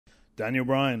Daniel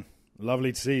Bryan,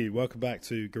 lovely to see you. Welcome back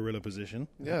to Gorilla Position.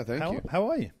 Yeah, thank you.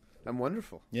 How are you? I'm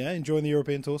wonderful. Yeah, enjoying the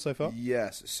European tour so far?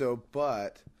 Yes. So,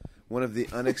 but one of the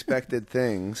unexpected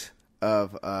things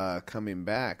of coming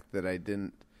back that I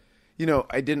didn't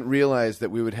realize that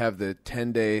we would have the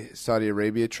 10-day Saudi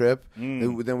Arabia trip.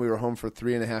 Then we were home for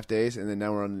 3.5 days, and then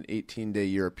now we're on an 18-day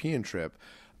European trip.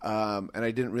 And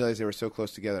I didn't realize they were so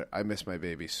close together. I miss my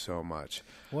baby so much.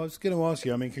 Well, I was going to ask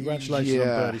you, congratulations on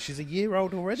Birdie. She's a year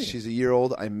old already. She's a year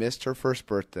old. I missed her first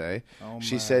birthday. Oh,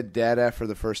 she man. said Dada for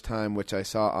the first time, which I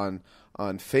saw on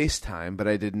FaceTime, but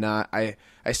I did not. I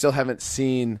still haven't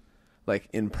seen like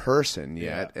in person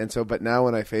yet. Yeah. And so, but now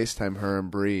when I FaceTime her and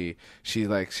Brie, she's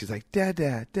like,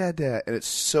 Dada, Dada. And it's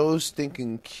so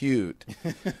stinking cute.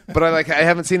 But I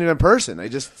haven't seen it in person. I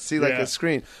just see a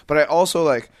screen. But I also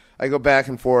I go back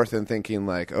and forth and thinking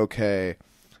okay,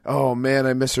 oh man,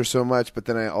 I miss her so much. But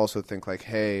then I also think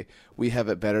hey, we have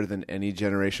it better than any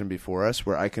generation before us,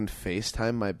 where I can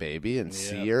FaceTime my baby and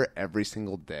see her every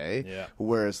single day. Yeah.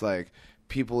 Whereas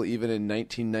people even in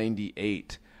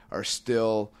 1998 are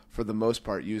still, for the most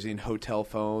part, using hotel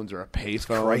phones or a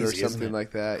payphone or something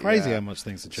like that. Crazy how much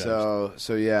things have changed.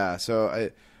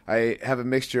 So I have a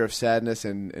mixture of sadness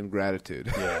and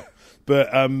gratitude. Yeah,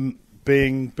 but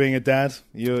being a dad,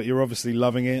 you're obviously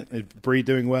loving it. Is Brie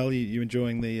doing well? You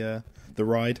enjoying the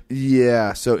ride?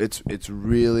 Yeah, so it's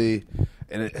really,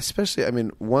 and especially,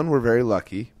 one, we're very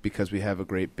lucky because we have a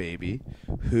great baby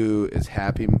who is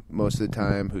happy most of the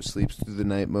time, who sleeps through the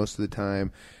night most of the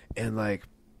time, and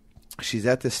she's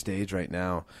at this stage right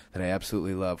now that I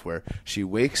absolutely love, where she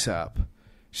wakes up,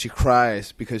 she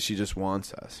cries because she just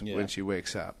wants us when she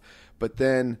wakes up, but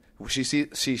then she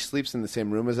sleeps in the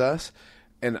same room as us.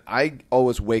 And I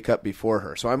always wake up before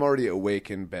her. So I'm already awake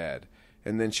in bed.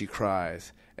 And then she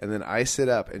cries. And then I sit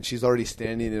up, and she's already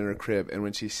standing in her crib. And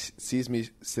when she sees me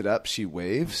sit up, she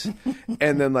waves.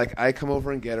 And then, I come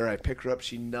over and get her. I pick her up.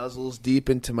 She nuzzles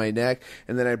deep into my neck.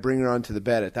 And then I bring her onto the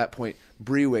bed. At that point,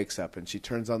 Brie wakes up, and she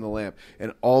turns on the lamp.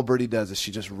 And all Birdie does is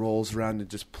she just rolls around and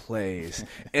just plays.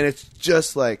 And it's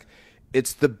just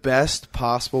it's the best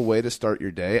possible way to start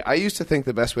your day. I used to think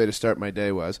the best way to start my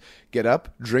day was get up,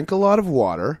 drink a lot of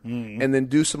water, and then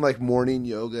do some morning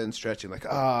yoga and stretching.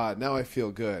 Now I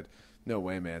feel good. No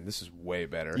way, man. This is way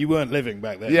better. You weren't living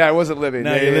back then. Yeah, I wasn't living.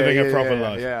 Now you're living a proper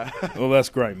life. Yeah. Well, that's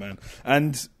great, man.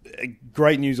 And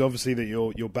great news, obviously, that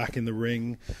you're back in the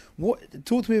ring.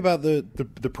 Talk to me about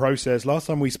the process. Last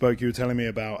time we spoke, you were telling me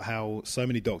about how so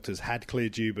many doctors had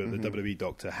cleared you, but the WWE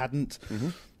doctor hadn't.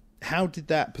 How did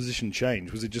that position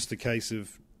change? Was it just a case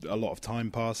of a lot of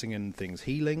time passing and things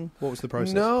healing? What was the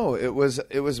process? No, it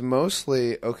was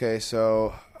mostly, okay,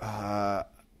 so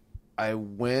I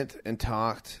went and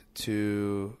talked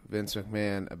to Vince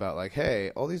McMahon about hey,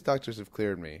 all these doctors have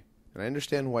cleared me, and I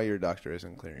understand why your doctor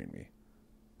isn't clearing me,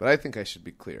 but I think I should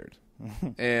be cleared.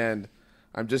 And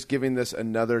I'm just giving this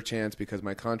another chance because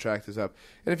my contract is up.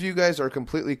 And if you guys are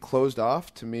completely closed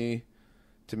off to me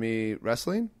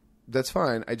wrestling, that's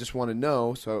fine. I just want to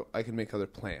know so I can make other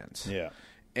plans. Yeah.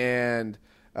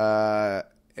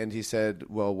 And he said,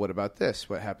 well, what about this?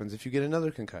 What happens if you get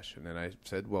another concussion? And I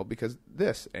said, well, because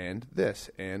this and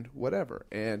whatever.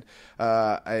 And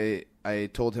I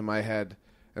told him I had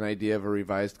an idea of a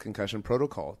revised concussion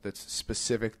protocol that's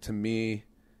specific to me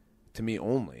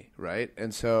only, right?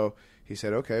 And so he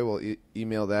said, okay, well,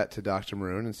 email that to Dr.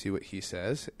 Maroon and see what he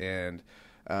says. And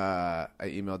I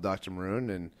emailed Dr. Maroon,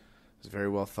 and it was a very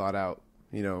well thought out,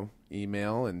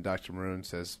 email. And Dr. Maroon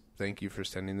says, thank you for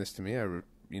sending this to me. I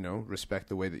respect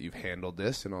the way that you've handled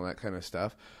this and all that kind of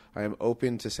stuff. I am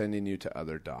open to sending you to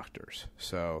other doctors.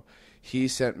 So he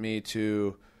sent me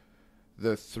to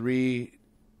the 3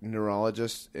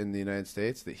 neurologists in the United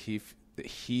States that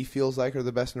he feels like are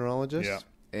the best neurologists,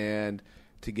 and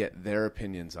to get their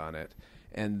opinions on it.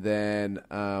 And then,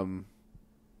 and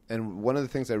one of the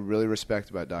things I really respect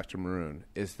about Dr. Maroon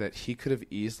is that he could have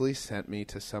easily sent me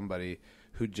to somebody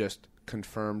who just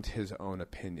confirmed his own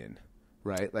opinion,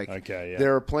 right?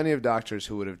 There are plenty of doctors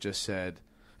who would have just said,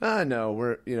 no,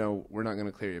 we're not going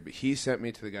to clear you. But he sent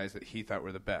me to the guys that he thought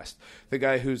were the best. The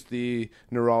guy who's the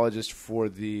neurologist for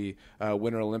the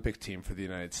Winter Olympic team for the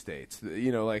United States.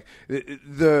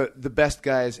 The best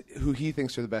guys who he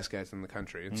thinks are the best guys in the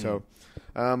country. And so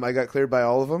I got cleared by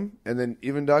all of them. And then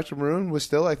even Dr. Maroon was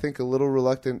still, I think, a little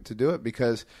reluctant to do it,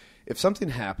 because if something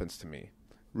happens to me,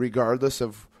 regardless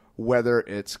of whether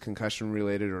it's concussion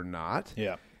related or not,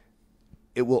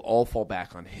 it will all fall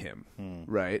back on him,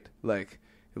 right? Like,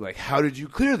 how did you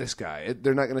clear this guy?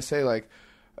 They're not going to say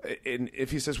and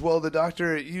if he says, well, the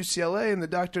doctor at UCLA and the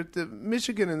doctor at the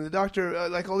Michigan and the doctor,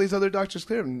 like all these other doctors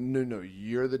cleared him. No,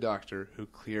 you're the doctor who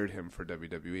cleared him for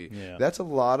WWE. Yeah. That's a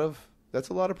lot of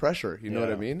pressure. You know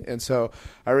what I mean? And so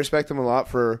I respect him a lot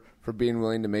for being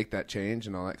willing to make that change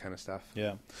and all that kind of stuff.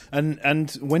 Yeah. And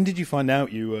when did you find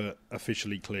out you were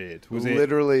officially cleared? Was it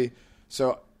literally?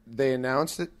 So they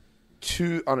announced it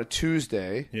on a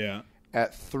Tuesday. Yeah.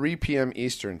 At 3 p.m.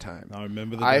 Eastern time. I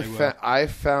remember the day well. I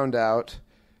found out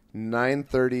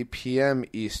 9:30 p.m.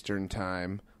 Eastern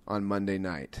time on Monday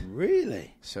night.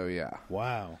 Really? So yeah.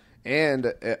 Wow.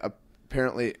 And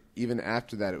apparently, even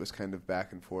after that, it was kind of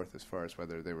back and forth as far as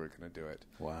whether they were going to do it.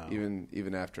 Wow.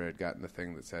 Even after I'd gotten the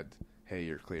thing that said, "Hey,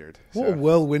 you're cleared." What a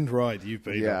whirlwind ride you've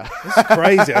been. Yeah, it's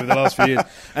crazy over the last few years.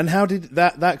 And how did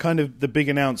that kind of the big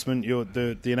announcement,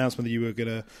 the announcement that you were going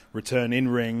to return in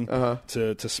ring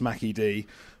to Smacky D?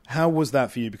 How was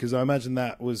that for you? Because I imagine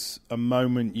that was a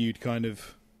moment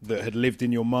that had lived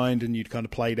in your mind and you'd kind of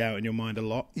played out in your mind a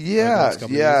lot.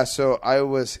 Yeah. So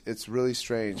it's really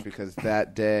strange because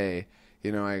that day,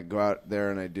 I go out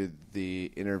there and I do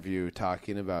the interview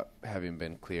talking about having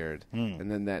been cleared.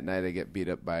 And then that night I get beat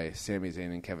up by Sami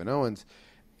Zayn and Kevin Owens.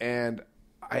 And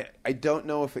I don't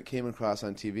know if it came across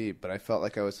on TV, but I felt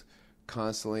like I was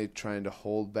constantly trying to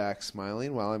hold back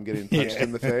smiling while I'm getting punched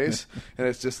in the face. And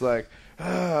it's just like,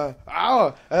 and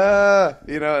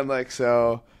like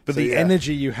so... But the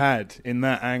energy you had in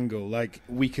that angle, like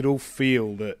we could all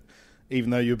feel that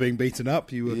even though you were being beaten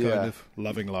up, you were kind of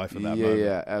loving life at that moment.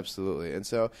 Yeah, absolutely. And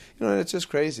so, it's just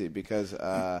crazy because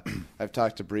I've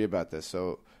talked to Brie about this.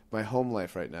 So my home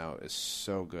life right now is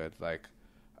so good. Like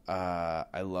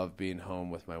I love being home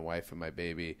with my wife and my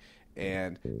baby.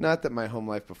 And not that my home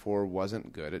life before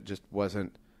wasn't good. It just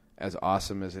wasn't as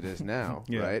awesome as it is now,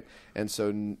 right? And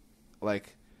so,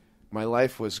 like, my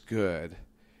life was good.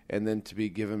 And then to be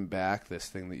given back this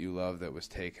thing that you love that was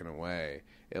taken away,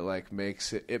 it like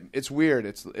makes it's weird.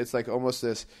 It's like almost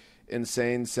this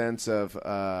insane sense of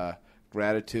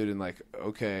gratitude and like,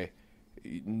 okay,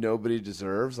 nobody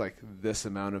deserves like this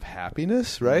amount of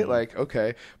happiness, right? Like,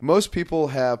 okay, most people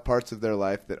have parts of their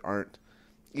life that aren't.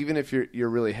 Even if you're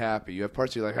really happy, you have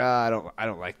parts you're like, I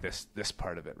don't like this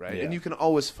part of it, right? Yeah. And you can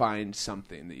always find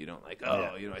something that you don't like.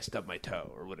 I stubbed my toe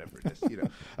or whatever it is,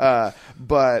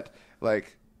 But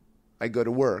like. I go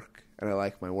to work, and I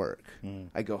like my work.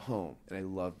 I go home, and I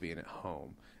love being at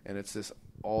home. And it's this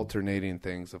alternating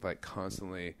things of, like,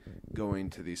 constantly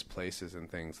going to these places and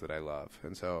things that I love.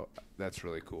 And so that's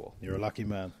really cool. You're a lucky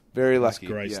man. Very lucky.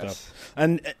 That's great stuff.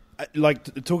 And,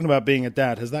 talking about being a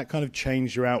dad, has that kind of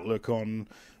changed your outlook on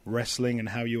wrestling and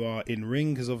how you are in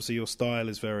ring? Because obviously your style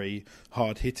is very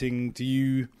hard-hitting. Do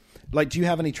you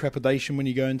have any trepidation when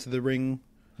you go into the ring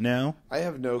now? I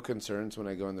have no concerns when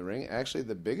I go in the ring. Actually,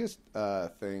 the biggest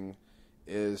thing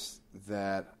is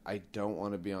that I don't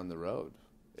want to be on the road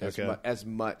as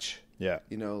much. Yeah.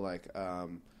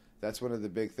 That's one of the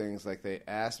big things. Like, they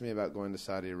asked me about going to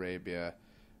Saudi Arabia,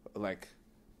 like,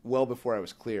 well before I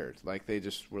was cleared. Like, they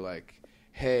just were like,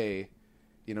 hey,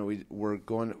 we're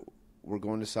going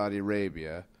to Saudi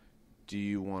Arabia. Do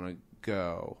you want to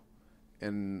go?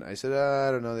 And I said,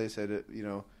 I don't know. They said,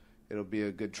 it'll be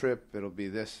a good trip. It'll be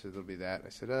this. It'll be that. I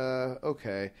said,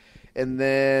 okay. And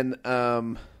then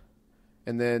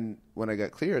when I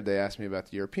got cleared, they asked me about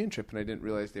the European trip, and I didn't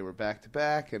realize they were back to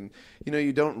back. And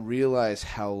you don't realize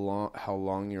how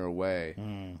long you're away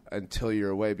until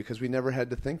you're away, because we never had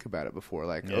to think about it before.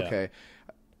 Like, okay,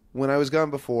 when I was gone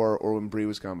before, or when Brie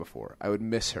was gone before, I would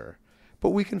miss her. But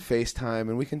we can FaceTime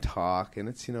and we can talk, and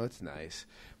it's it's nice.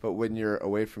 But when you're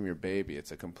away from your baby,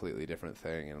 it's a completely different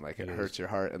thing, and like it hurts your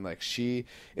heart. And like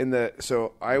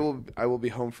so I will be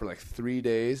home for like 3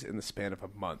 days in the span of a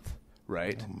month,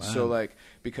 right? Oh, so like,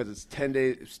 because it's 10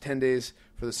 days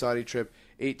for the Saudi trip,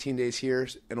 18 days here,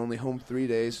 and only home 3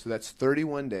 days. So that's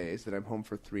 31 days that I'm home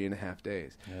for 3.5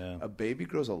 days. Yeah. A baby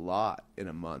grows a lot in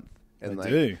a month, and they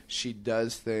do. She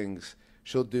does things.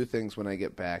 She'll do things when I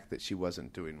get back that she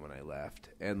wasn't doing when I left,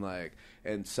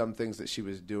 and some things that she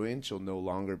was doing, she'll no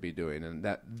longer be doing, and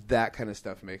that kind of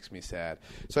stuff makes me sad.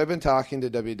 So I've been talking to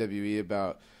WWE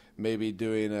about maybe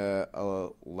doing a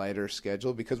lighter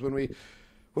schedule, because when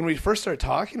we first started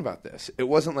talking about this, it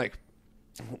wasn't like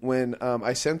when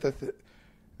I sent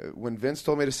when Vince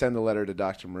told me to send the letter to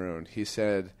Dr. Maroon, he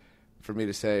said for me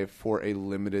to say for a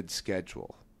limited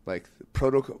schedule. Like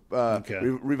protocol,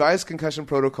 revised concussion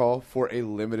protocol for a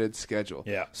limited schedule.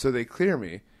 Yeah. So they clear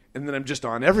me, and then I'm just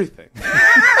on everything.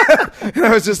 And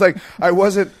I was just like, I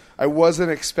wasn't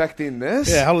expecting this.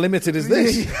 Yeah. How limited is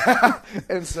this? Yeah.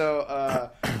 And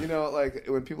so, like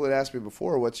when people had asked me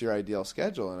before, what's your ideal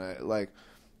schedule?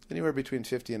 And anywhere between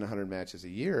 50 and 100 matches a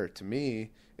year to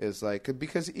me is like,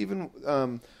 because even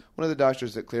one of the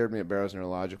doctors that cleared me at Barrows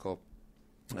Neurological,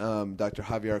 Dr.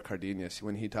 Javier Cardenas,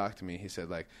 when he talked to me, he said,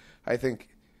 like, I think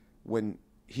when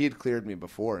he had cleared me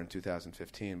before in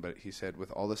 2015, but he said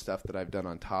with all the stuff that I've done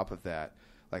on top of that,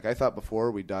 like I thought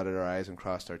before we dotted our I's and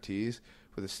crossed our T's.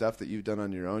 With the stuff that you've done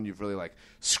on your own, you've really like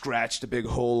scratched a big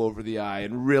hole over the I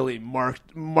and really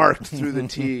marked through the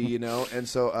T, you know? And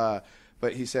so,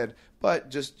 but he said, but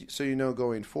just so you know,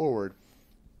 going forward,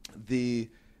 the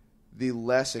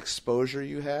less exposure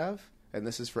you have, and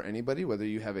this is for anybody, whether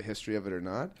you have a history of it or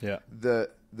not, the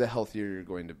healthier you're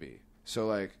going to be. So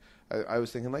like, I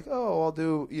was thinking like, oh, I'll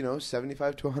do,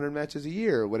 75 to 100 matches a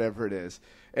year or whatever it is.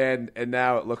 And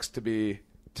now it looks to be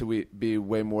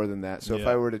way more than that. So if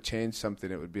I were to change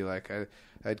something, it would be like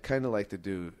I'd kind of like to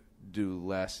do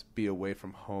less, be away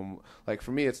from home. Like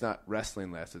for me, it's not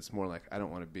wrestling less. It's more like I don't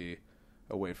want to be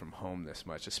away from home this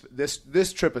much.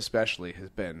 This trip especially has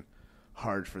been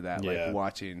hard for that. Like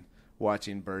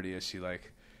watching Birdie as she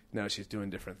like now she's doing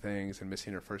different things and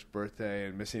missing her first birthday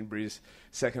and missing Brie's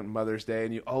second Mother's Day,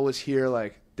 and you always hear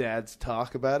like dads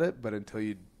talk about it, but until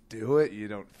you do it, you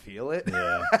don't feel it.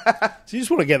 Yeah. So you just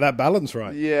want to get that balance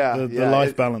right. Yeah. The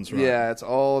life balance right. Yeah, it's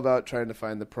all about trying to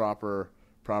find the proper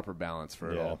balance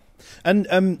for it all.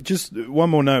 And just one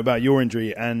more note about your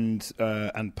injury and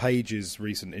Paige's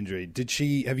recent injury.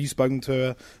 Have you spoken to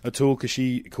her at all? Because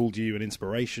she called you an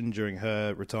inspiration during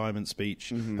her retirement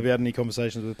speech. Mm-hmm. Have you had any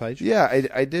conversations with Paige? Yeah,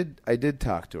 I did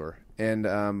talk to her, and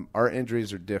our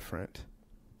injuries are different,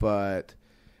 but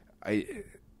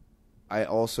I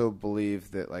also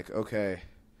believe that, like, okay,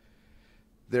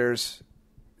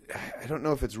 I don't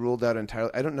know if it's ruled out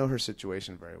entirely. I don't know her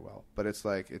situation very well, but it's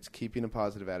like it's keeping a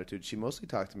positive attitude. She mostly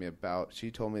talked to me she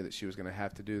told me that she was going to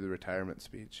have to do the retirement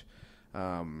speech.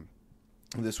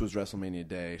 This was WrestleMania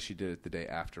Day. She did it the day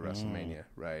after WrestleMania,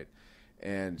 right?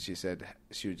 And she said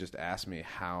she would just ask me,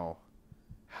 how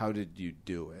did you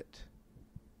do it?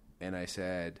 And I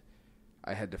said,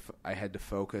 I had to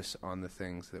focus on the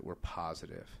things that were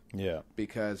positive. Yeah.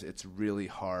 Because it's really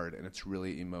hard and it's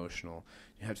really emotional.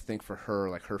 You have to think for her,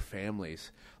 like her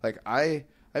families. Like I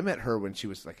met her when she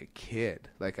was like a kid.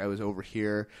 Like I was over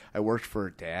here. I worked for her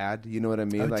dad. You know what I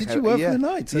mean? Oh, like did you work for the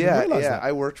Knights? Yeah.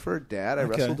 I worked for her dad.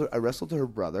 I wrestled her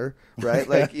brother. Right?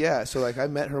 Like yeah. So like I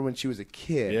met her when she was a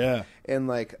kid. Yeah. And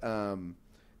like and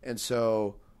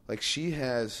so like she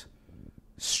has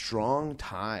strong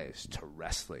ties to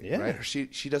wrestling, right?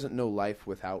 She doesn't know life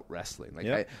without wrestling.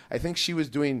 Like I think she was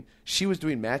doing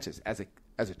matches as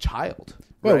a child.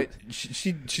 Well, right?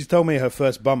 she's told me her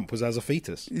first bump was as a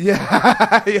fetus.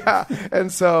 Yeah, yeah.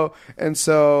 And so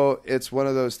it's one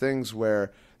of those things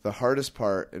where the hardest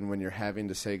part, and when you're having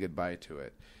to say goodbye to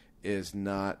it, is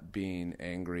not being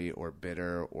angry or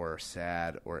bitter or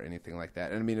sad or anything like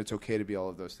that. And I mean, it's okay to be all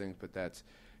of those things, but that's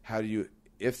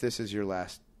if this is your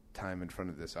last time in front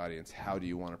of this audience, how do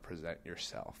you want to present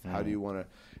yourself? How do you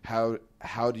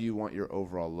want your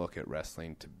overall look at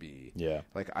wrestling to be? Yeah.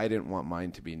 Like I didn't want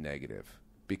mine to be negative,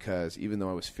 because even though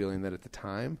I was feeling that at the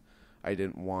time, I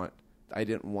didn't want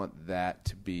that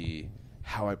to be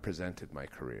how I presented my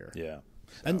career. Yeah.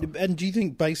 So. And do you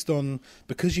think, based on,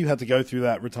 because you had to go through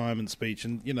that retirement speech,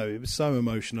 and it was so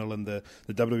emotional, and the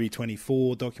WWE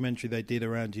 24 documentary they did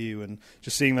around you, and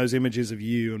just seeing those images of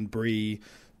you and Brie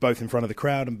both in front of the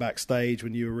crowd and backstage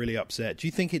when you were really upset, do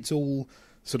you think it's all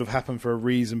sort of happened for a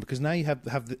reason? Because now you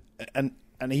have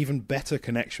an even better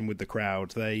connection with the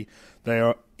crowd. They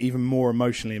are even more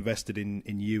emotionally invested in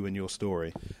you and your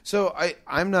story. So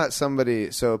I'm not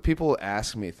somebody. So people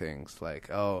ask me things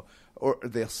like, oh, or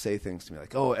they'll say things to me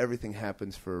like, oh, everything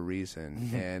happens for a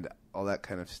reason, and all that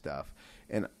kind of stuff.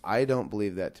 And I don't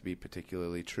believe that to be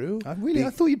particularly true. I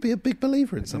thought you'd be a big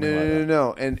believer in something like that.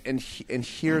 No. And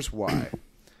here's why.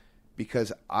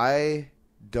 Because I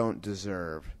don't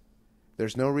deserve.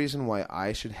 There's no reason why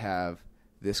I should have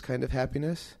this kind of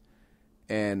happiness,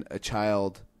 and a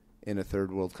child in a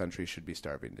third world country should be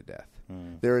starving to death.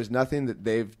 There is nothing that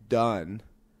they've done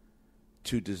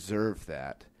to deserve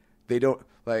that. They don't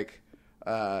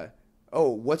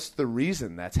what's the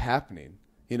reason that's happening?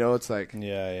 It's like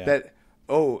that.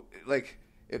 Oh, like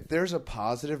if there's a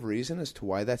positive reason as to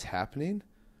why that's happening,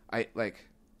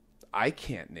 I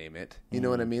can't name it. You know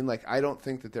what I mean? Like I don't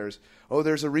think that there's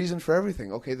a reason for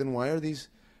everything. Okay, then why are these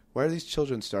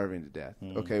children starving to death?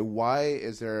 Okay, why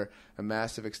is there a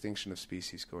massive extinction of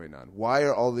species going on? Why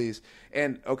are all these?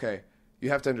 And okay, you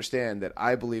have to understand that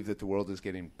I believe that the world is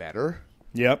getting better.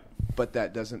 Yep. But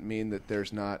that doesn't mean that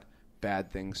there's not bad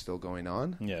things still going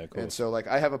on. Yeah, of course. And so like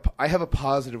I have a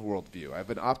positive worldview. I have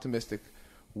an optimistic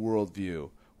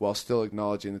worldview while still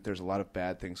acknowledging that there's a lot of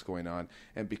bad things going on.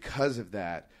 And because of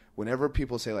that, whenever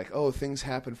people say like, "Oh, things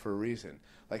happen for a reason,"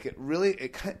 like it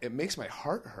makes my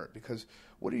heart hurt, because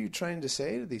what are you trying to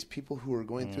say to these people who are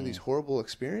going through these horrible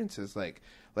experiences? Like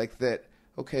that.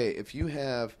 Okay, if you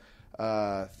have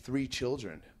 3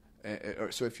 children,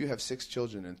 so if you have 6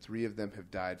 children and 3 of them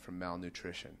have died from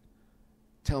malnutrition,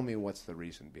 tell me what's the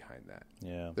reason behind that?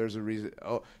 Yeah, there's a reason.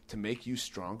 Oh, to make you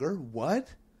stronger? What?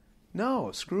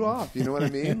 No, screw off. You know what I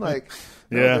mean? Like,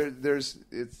 it's.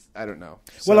 I don't know.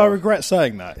 So, well, I regret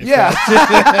saying that. Yeah,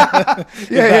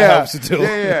 Helps at all.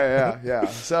 Yeah.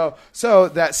 So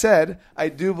that said, I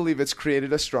do believe it's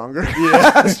created a stronger,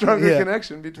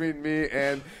 connection between me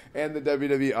and the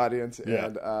WWE audience,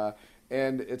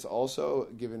 and it's also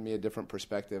given me a different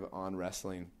perspective on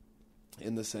wrestling,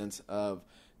 in the sense of,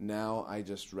 now I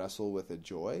just wrestle with a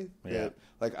joy.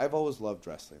 Like, I've always loved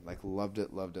wrestling. Like, loved it.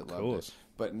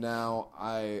 But now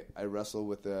I wrestle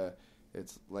with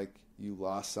it's like you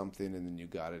lost something and then you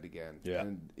got it again. Yeah.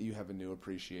 And you have a new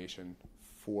appreciation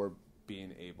for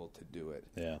being able to do it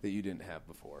that you didn't have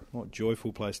before. What a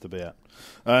joyful place to be at.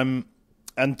 And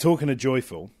talking of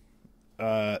joyful,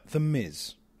 The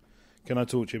Miz. Can I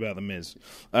talk to you about The Miz?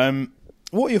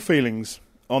 What are your feelings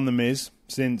on The Miz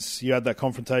since you had that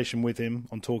confrontation with him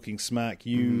on Talking Smack?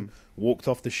 You walked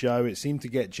off the show. It seemed to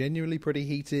get genuinely pretty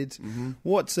heated.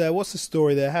 What's the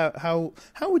story there? How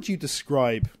would you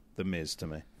describe The Miz to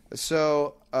me?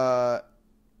 So I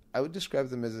would describe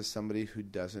The Miz as somebody who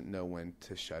doesn't know when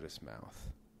to shut his mouth,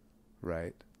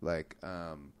 right? Like,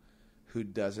 who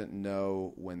doesn't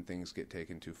know when things get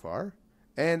taken too far.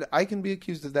 And I can be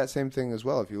accused of that same thing as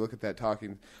well. If you look at that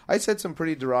talking, I said some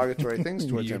pretty derogatory things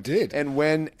towards him. You did. And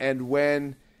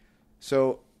when,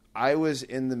 so I was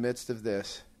in the midst of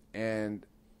this, and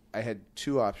I had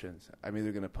 2 options. I'm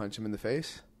either going to punch him in the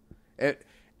face, and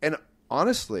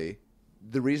honestly,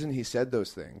 the reason he said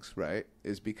those things, right,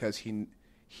 is because he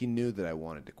knew that I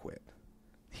wanted to quit.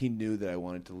 He knew that I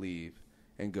wanted to leave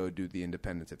and go do the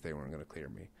independents if they weren't going to clear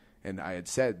me. And I had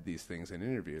said these things in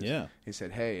interviews. Yeah. He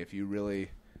said, "Hey, if you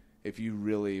really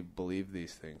believe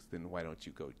these things, then why don't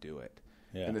you go do it?"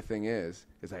 Yeah. And the thing is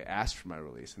I asked for my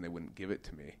release and they wouldn't give it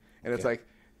to me. And it's like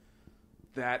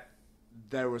that.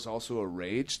 There was also a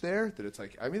rage there that it's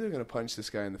like, I'm either going to punch this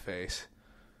guy in the face,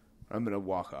 or I'm going to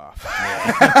walk off.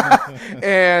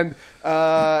 Yeah.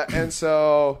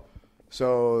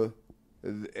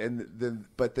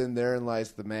 But then therein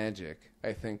lies the magic,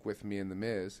 I think, with me and The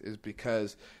Miz, is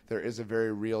because there is a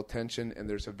very real tension, and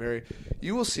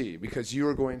you will see, because you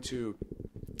are going to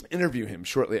interview him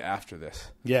shortly after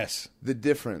this. Yes. The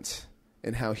difference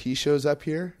in how he shows up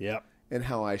here. Yep. And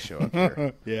how I show up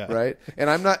here. Right? And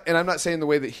I'm not saying the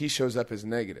way that he shows up is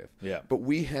negative. Yeah. But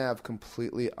we have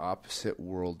completely opposite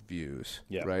worldviews.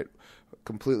 Yeah. Right?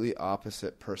 Completely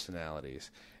opposite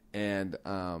personalities. And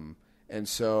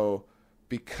so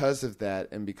because of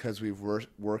that, and because we've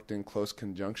worked in close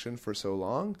conjunction for so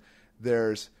long,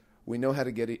 we know how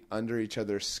to get under each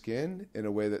other's skin in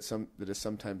a way that is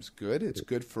sometimes good. It's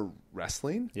good for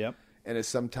wrestling. Yep. And it's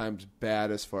sometimes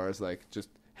bad as far as like just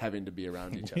having to be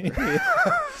around each other.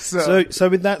 So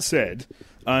with that said,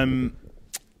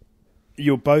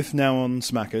 you're both now on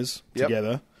Smackers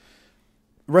together.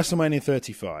 WrestleMania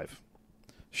 35.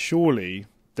 Surely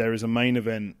there is a main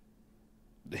event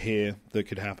here that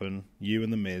could happen, you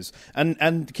and The Miz.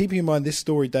 And keeping in mind, this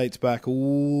story dates back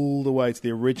all the way to the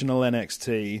original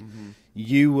NXT. Mm-hmm.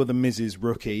 You were The Miz's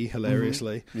rookie,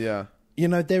 hilariously. Mm-hmm. Yeah. You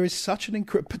know, there is such an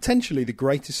potentially the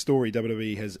greatest story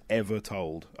WWE has ever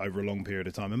told over a long period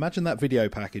of time. Imagine that video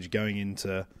package going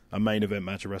into a main event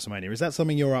match at WrestleMania. Is that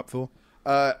something you're up for?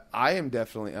 I am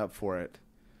definitely up for it.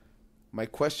 My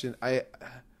question,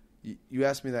 you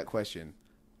asked me that question.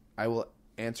 I will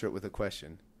answer it with a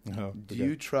question. Do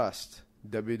you trust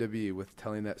WWE with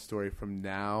telling that story from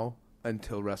now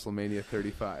until WrestleMania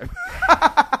 35?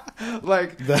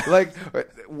 like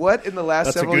what in the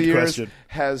last several years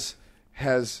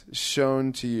has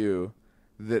shown to you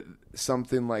that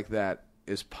something like that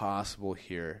is possible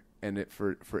here, and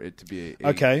for it to be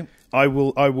okay? I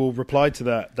will reply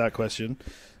to that question.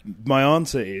 My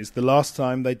answer is the last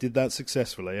time they did that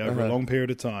successfully over a long period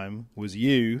of time was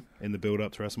you in the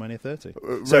build-up to WrestleMania 30.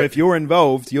 So if you're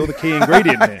involved, you're the key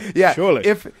ingredient here. Yeah, surely.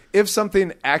 If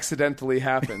something accidentally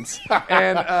happens,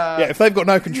 and if they've got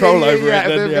no control over it, if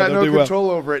they've got no control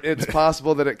over it, it's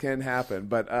possible that it can happen.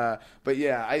 But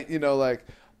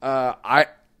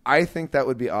I think that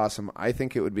would be awesome. I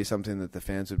think it would be something that the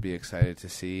fans would be excited to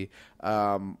see.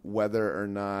 Whether or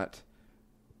not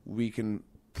we can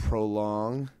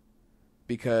prolong,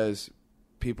 because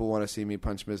people want to see me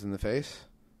punch Miz in the face.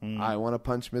 I want to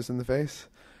punch Miz in the face.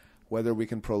 whether we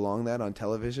can prolong that on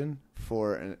television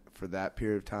for that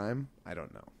period of time, I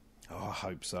don't know. Oh, I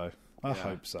hope so. I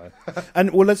hope so.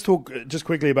 And well, let's talk just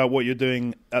quickly about what you're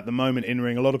doing at the moment in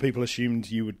ring. A lot of people assumed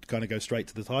you would kind of go straight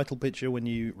to the title picture when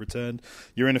you returned.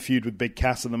 You're in a feud with Big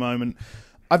Cass at the moment.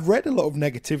 I've read a lot of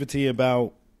negativity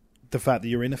about the fact that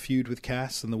you're in a feud with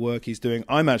Cass and the work he's doing.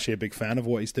 I'm actually a big fan of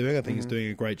what he's doing. I think he's doing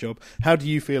a great job. How do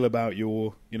you feel about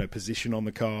your, position on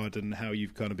the card and how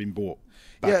you've kind of been brought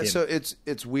back in? So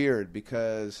it's weird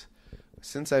because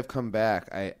since I've come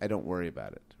back, I don't worry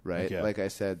about it. Right, Okay. Like I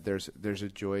said, there's a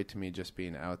joy to me just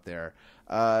being out there.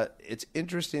 It's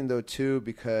interesting though too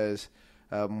because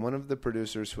one of the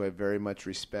producers who I very much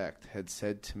respect had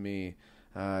said to me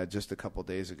just a couple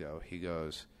days ago. He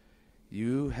goes,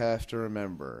 "You have to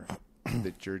remember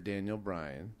that you're Daniel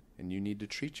Bryan, and you need to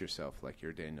treat yourself like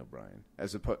you're Daniel Bryan,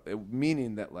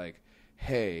 meaning that like,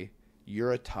 hey,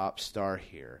 you're a top star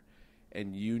here,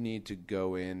 and you need to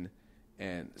go in."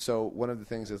 And so one of the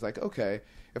things is like, okay,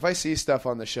 if I see stuff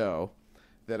on the show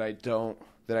that I don't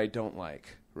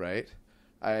like, right?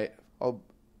 I'll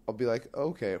be like,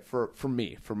 okay, for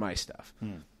my stuff.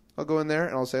 I'll go in there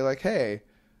and I'll say like, hey,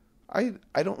 I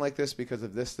don't like this because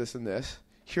of this, and this.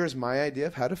 Here's my idea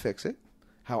of how to fix it,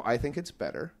 how I think it's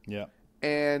better. Yeah.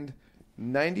 And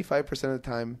 95% of the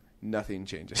time, nothing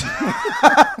changes.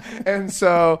 And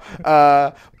so,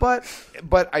 but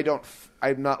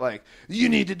I'm not like, you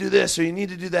need to do this or you need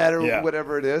to do that or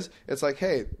whatever it is. It's like,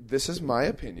 hey, this is my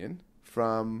opinion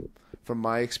from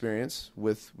my experience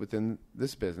within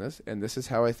this business, and this is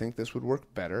how I think this would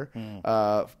work better,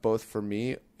 both for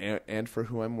me and for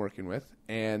who I'm working with.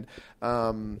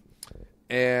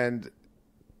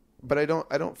 But I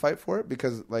don't fight for it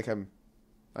because like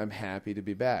I'm happy to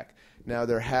be back. Now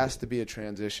there has to be a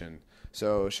transition.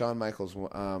 So Shawn Michaels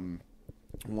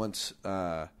once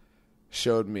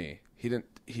showed me.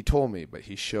 He told me, but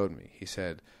he showed me. He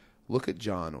said, "Look at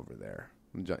John over there."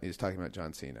 He's talking about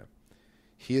John Cena.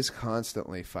 He is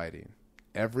constantly fighting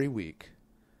every week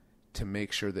to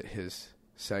make sure that his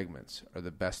segments are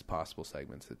the best possible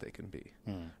segments that they can be,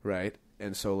 right?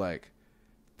 And so like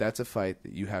that's a fight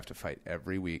that you have to fight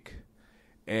every week,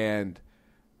 and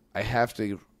I have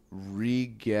to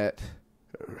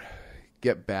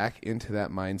get back into that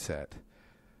mindset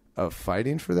of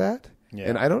fighting for that. Yeah.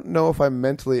 And I don't know if I'm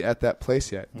mentally at that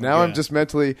place yet. Now I'm just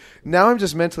mentally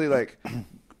like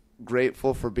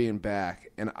grateful for being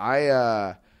back. And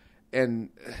I've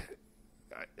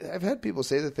had people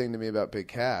say the thing to me about Big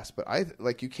Cass, but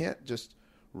you can't just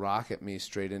rocket me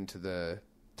straight into the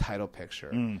title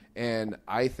picture. And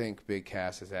I think Big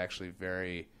Cass is actually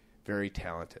very, very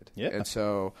talented. Yeah. And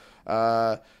so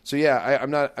I'm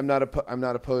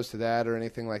not opposed to that or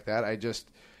anything like that.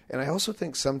 And I also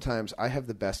think sometimes I have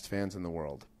the best fans in the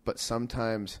world, but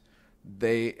sometimes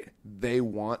they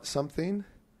want something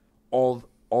all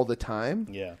the time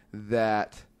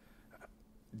that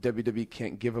WWE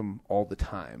can't give them all the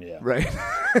time, right?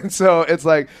 And so it's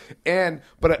like,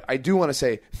 but I do want to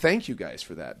say thank you guys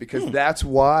for that because that's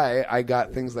why I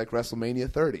got things like WrestleMania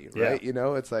 30, right?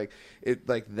 Yeah. It's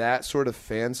like that sort of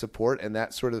fan support and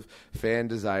that sort of fan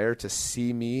desire to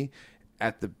see me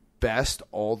at the best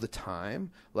all the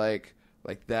time, like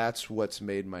that's what's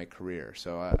made my career.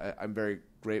 So I'm very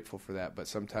grateful for that. But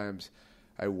sometimes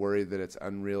I worry that it's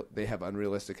unreal. They have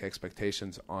unrealistic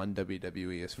expectations on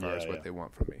WWE as far as what they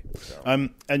want from me. So.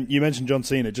 And you mentioned John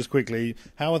Cena. Just quickly,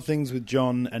 how are things with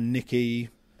John and Nikki?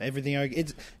 Everything?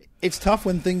 It's tough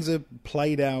when things are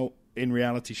played out in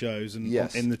reality shows and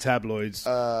in the tabloids.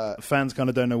 Fans kind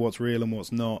of don't know what's real and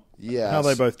what's not. Yeah. How are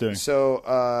they both doing? So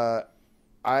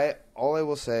all I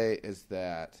will say is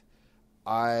that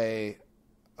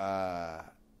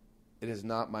it is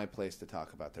not my place to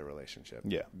talk about their relationship.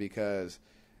 Yeah. Because,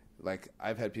 like,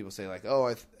 I've had people say, like, oh,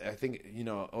 I think,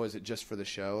 is it just for the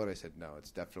show? And I said, no,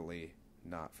 it's definitely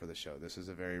not for the show. This is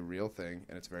a very real thing,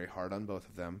 and it's very hard on both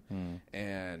of them.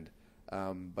 And,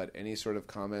 but any sort of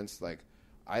comments, like,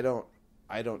 I don't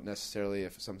necessarily,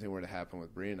 if something were to happen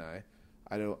with Brie and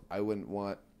I wouldn't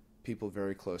want people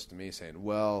very close to me saying,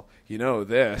 well,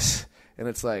 this. And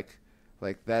it's like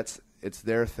it's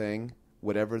their thing.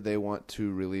 Whatever they want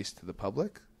to release to the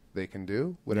public, they can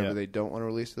do. Whatever they don't want to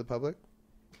release to the public,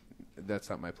 that's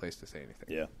not my place to say anything.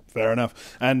 Yeah, fair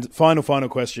enough. And final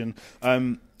question.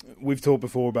 We've talked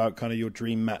before about kind of your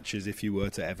dream matches if you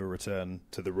were to ever return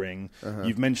to the ring.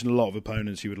 You've mentioned a lot of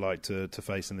opponents you would like to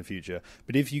face in the future.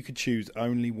 But if you could choose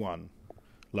only one,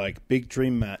 like big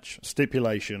dream match,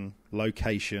 stipulation,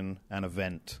 location, and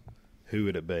event, who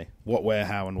would it be? What, where,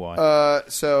 how, and why?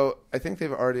 So I think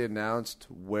they've already announced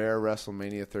where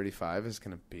WrestleMania 35 is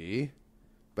going to be.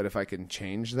 But if I can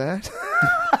change that,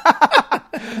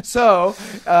 So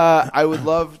I would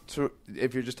love to,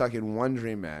 if you're just talking one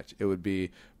dream match, it would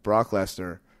be Brock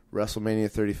Lesnar, WrestleMania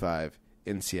 35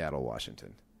 in Seattle,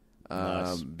 Washington.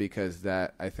 Nice. Because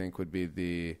that, I think, would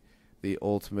be the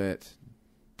ultimate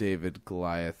David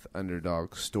Goliath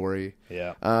underdog story.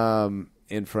 Yeah.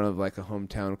 In front of like a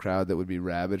hometown crowd that would be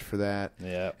rabid for that.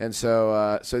 Yeah. And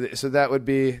so that would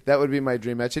be my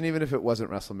dream match. And even if it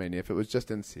wasn't WrestleMania, if it was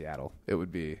just in Seattle, it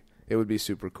would be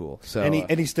super cool. So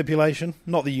any stipulation?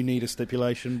 Not that you need a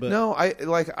stipulation, but no,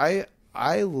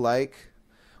 I like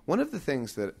one of the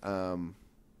things that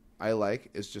I like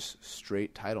is just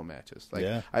straight title matches.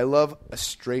 Like I love a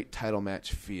straight title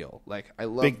match feel. Like I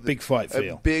love big fight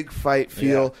feel. A big fight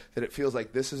feel that it feels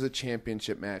like this is a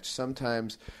championship match.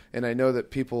 Sometimes, and I know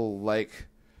that people like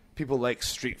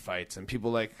street fights and people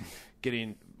like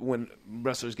getting when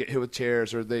wrestlers get hit with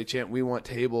chairs or they chant "We want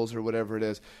tables" or whatever it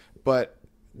is. But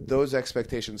those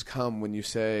expectations come when you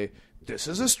say this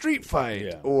is a street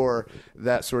fight or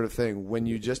that sort of thing. When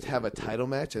you just have a title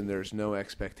match and there's no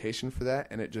expectation for that,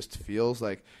 and it just feels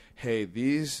like, hey,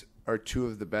 these are two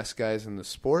of the best guys in the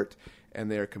sport and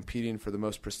they are competing for the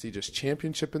most prestigious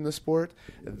championship in the sport.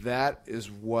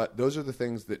 Those are the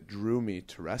things that drew me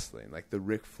to wrestling, like the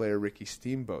Ric Flair, Ricky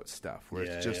Steamboat stuff, where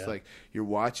it's just like you're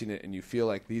watching it and you feel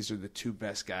like these are the two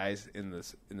best guys in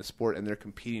the sport and they're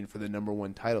competing for the number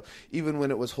one title. Even when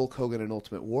it was Hulk Hogan and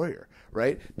Ultimate Warrior,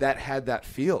 right? That had that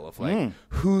feel of like,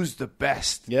 who's the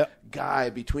best guy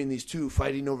between these two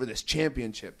fighting over this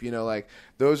championship? You know, like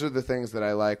those are the things that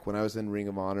I like when I was in Ring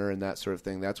of Honor and that sort of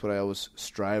thing. That's what I always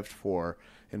strived for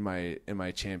in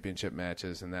my championship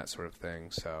matches and that sort of thing.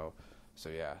 So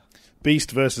yeah.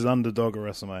 Beast versus underdog at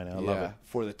WrestleMania. I love it.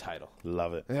 For the title.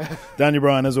 Love it. Daniel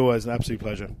Bryan, as always, an absolute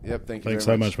pleasure. Yep, thank you Thanks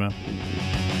very so much,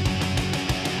 man.